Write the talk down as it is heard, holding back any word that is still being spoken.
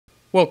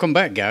Welcome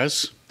back,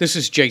 guys. This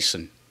is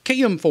Jason,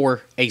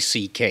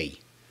 KM4ACK.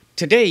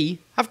 Today,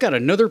 I've got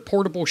another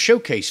portable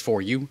showcase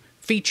for you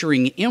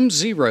featuring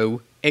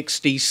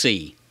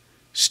M0XDC.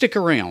 Stick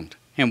around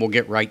and we'll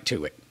get right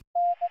to it.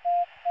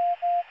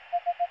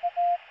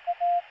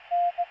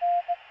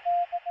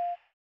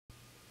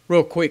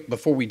 Real quick,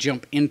 before we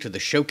jump into the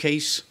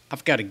showcase,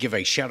 I've got to give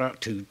a shout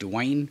out to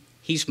Dwayne.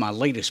 He's my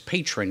latest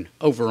patron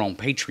over on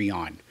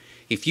Patreon.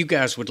 If you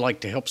guys would like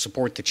to help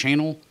support the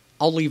channel,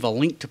 I'll leave a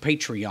link to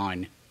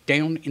Patreon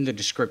down in the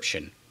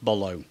description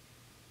below.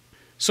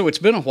 So it's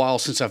been a while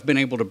since I've been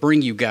able to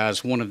bring you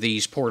guys one of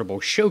these portable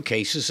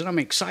showcases, and I'm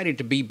excited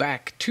to be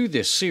back to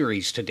this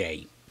series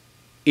today.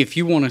 If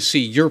you want to see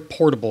your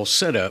portable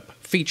setup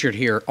featured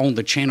here on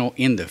the channel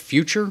in the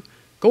future,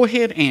 go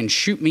ahead and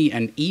shoot me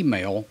an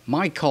email,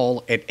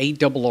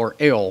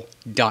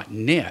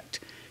 mycall@arrl.net,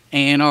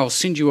 and I'll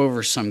send you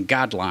over some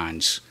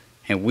guidelines,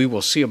 and we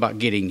will see about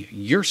getting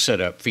your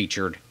setup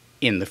featured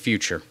in the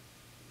future.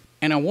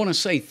 And I want to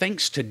say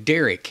thanks to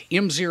Derek,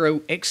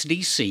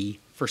 M0XDC,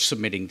 for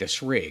submitting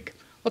this rig.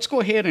 Let's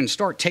go ahead and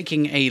start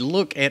taking a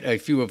look at a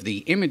few of the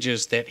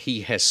images that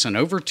he has sent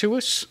over to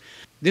us.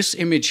 This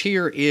image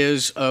here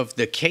is of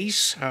the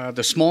case,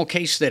 the small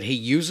case that he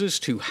uses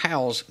to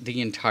house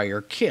the entire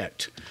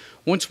kit.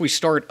 Once we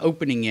start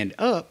opening it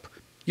up,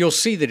 you'll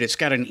see that it's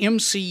got an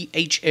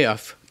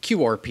MCHF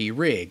QRP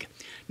rig.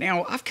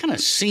 Now, I've kind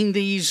of seen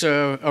these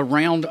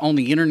around on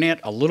the internet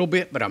a little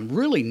bit, but I'm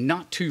really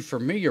not too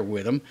familiar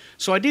with them.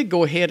 So I did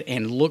go ahead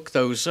and look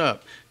those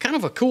up. Kind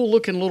of a cool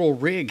looking little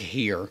rig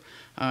here.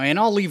 And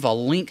I'll leave a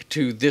link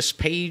to this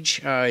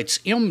page. It's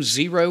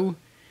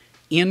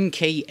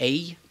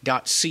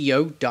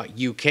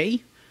M0NKA.co.uk.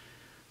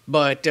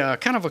 But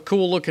kind of a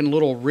cool looking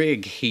little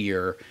rig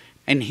here.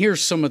 And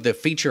here's some of the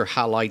feature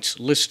highlights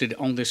listed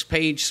on this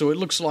page. So it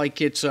looks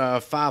like it's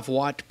a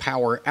 5-watt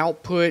power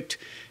output.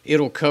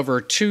 It'll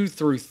cover 2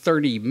 through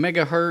 30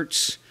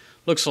 megahertz.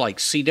 Looks like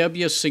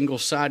CW, single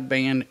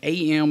sideband,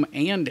 AM,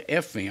 and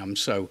FM.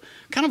 So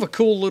kind of a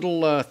cool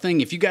little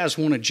thing. If you guys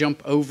want to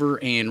jump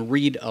over and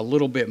read a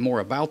little bit more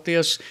about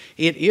this,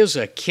 it is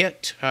a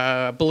kit,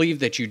 I believe,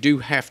 that you do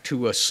have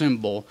to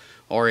assemble,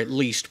 or at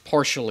least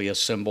partially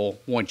assemble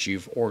once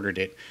you've ordered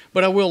it.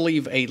 But I will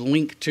leave a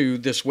link to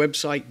this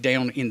website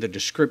down in the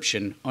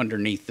description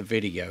underneath the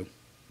video.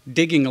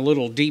 Digging a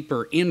little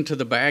deeper into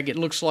the bag, it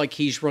looks like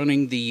he's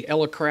running the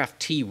Elecraft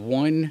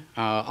T1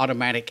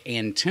 automatic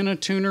antenna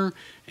tuner,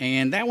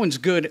 and that one's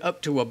good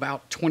up to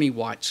about 20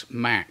 watts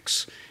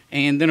max.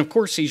 And then, of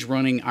course, he's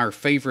running our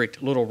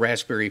favorite little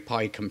Raspberry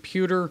Pi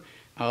computer,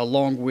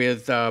 along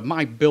with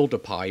my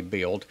Build-A-Pi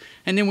build.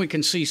 And then we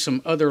can see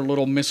some other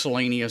little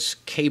miscellaneous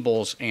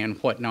cables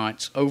and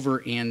whatnots over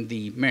in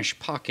the mesh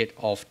pocket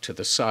off to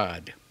the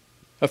side.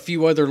 A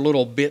few other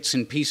little bits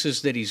and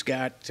pieces that he's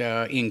got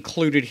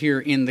included here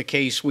in the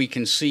case. We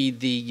can see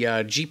the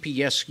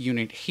GPS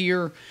unit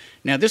here.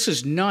 Now, this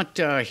is not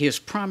his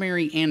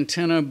primary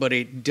antenna, but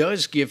it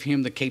does give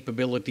him the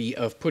capability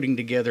of putting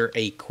together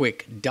a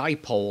quick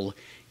dipole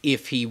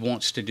if he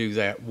wants to do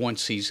that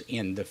once he's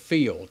in the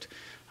field.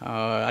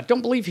 I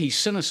don't believe he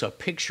sent us a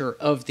picture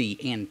of the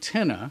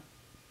antenna,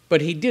 but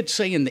he did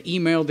say in the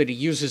email that he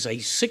uses a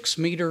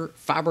 6-meter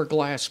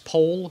fiberglass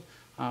pole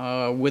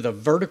with a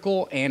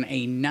vertical and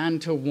a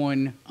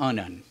 9-to-1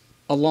 unan,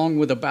 along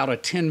with about a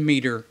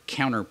 10-meter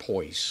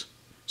counterpoise.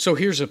 So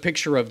here's a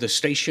picture of the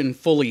station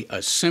fully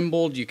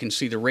assembled. You can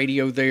see the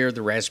radio there,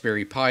 the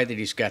Raspberry Pi that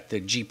he's got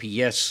the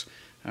GPS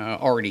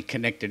already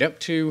connected up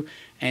to.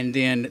 And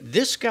then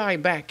this guy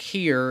back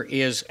here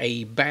is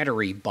a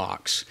battery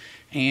box.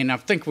 And I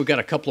think we've got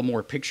a couple of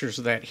more pictures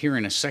of that here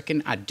in a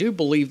second. I do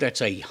believe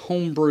that's a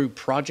homebrew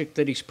project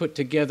that he's put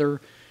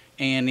together,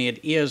 and it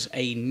is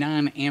a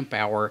 9 amp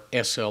hour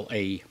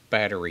SLA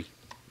battery.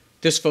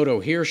 This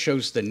photo here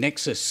shows the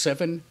Nexus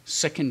 7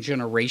 second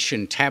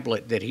generation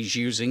tablet that he's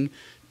using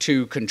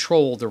to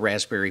control the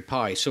Raspberry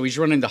Pi. So he's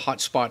running the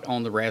hotspot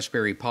on the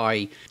Raspberry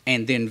Pi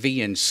and then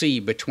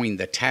VNC between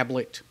the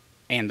tablet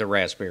and the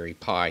Raspberry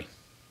Pi.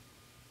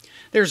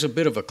 There's a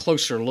bit of a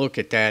closer look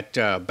at that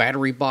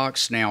battery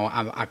box. Now,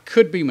 I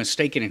could be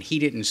mistaken, and he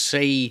didn't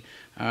say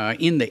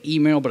in the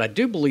email, but I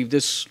do believe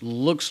this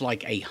looks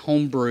like a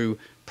homebrew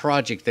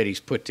project that he's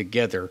put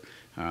together.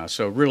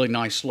 So really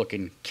nice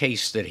looking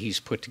case that he's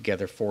put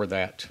together for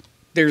that.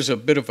 There's a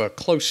bit of a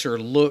closer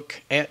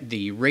look at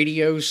the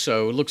radio.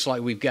 So it looks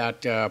like we've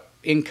got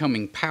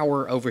incoming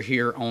power over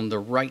here on the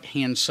right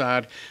hand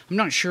side. I'm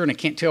not sure, and I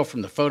can't tell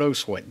from the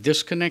photos what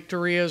this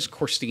connector is. Of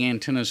course, the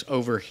antenna's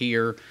over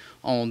here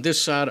on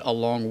this side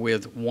along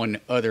with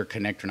one other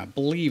connector, and I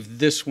believe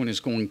this one is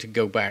going to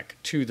go back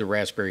to the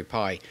Raspberry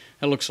Pi.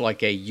 That looks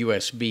like a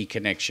USB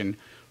connection,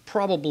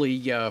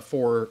 probably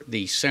for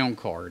the sound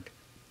card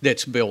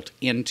that's built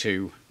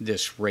into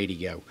this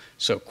radio.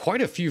 So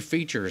quite a few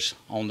features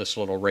on this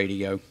little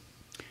radio.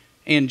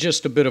 And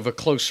just a bit of a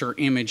closer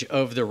image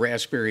of the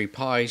Raspberry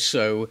Pi.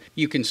 So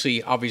you can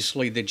see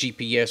obviously the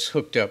GPS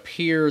hooked up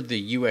here,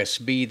 the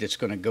USB that's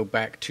going to go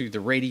back to the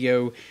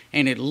radio,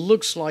 and it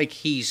looks like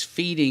he's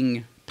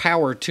feeding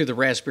power to the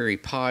Raspberry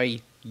Pi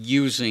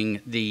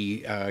using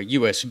the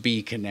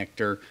USB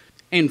connector.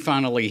 And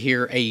finally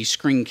here, a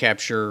screen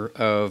capture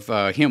of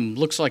him.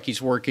 Looks like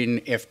he's working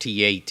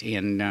FT8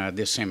 in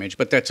this image,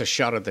 but that's a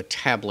shot of the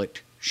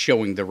tablet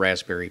showing the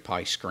Raspberry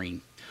Pi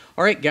screen.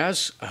 All right,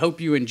 guys, I hope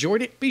you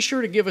enjoyed it. Be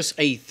sure to give us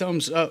a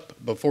thumbs up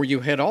before you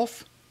head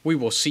off. We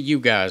will see you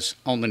guys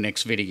on the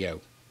next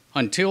video.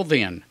 Until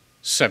then,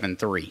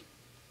 7-3.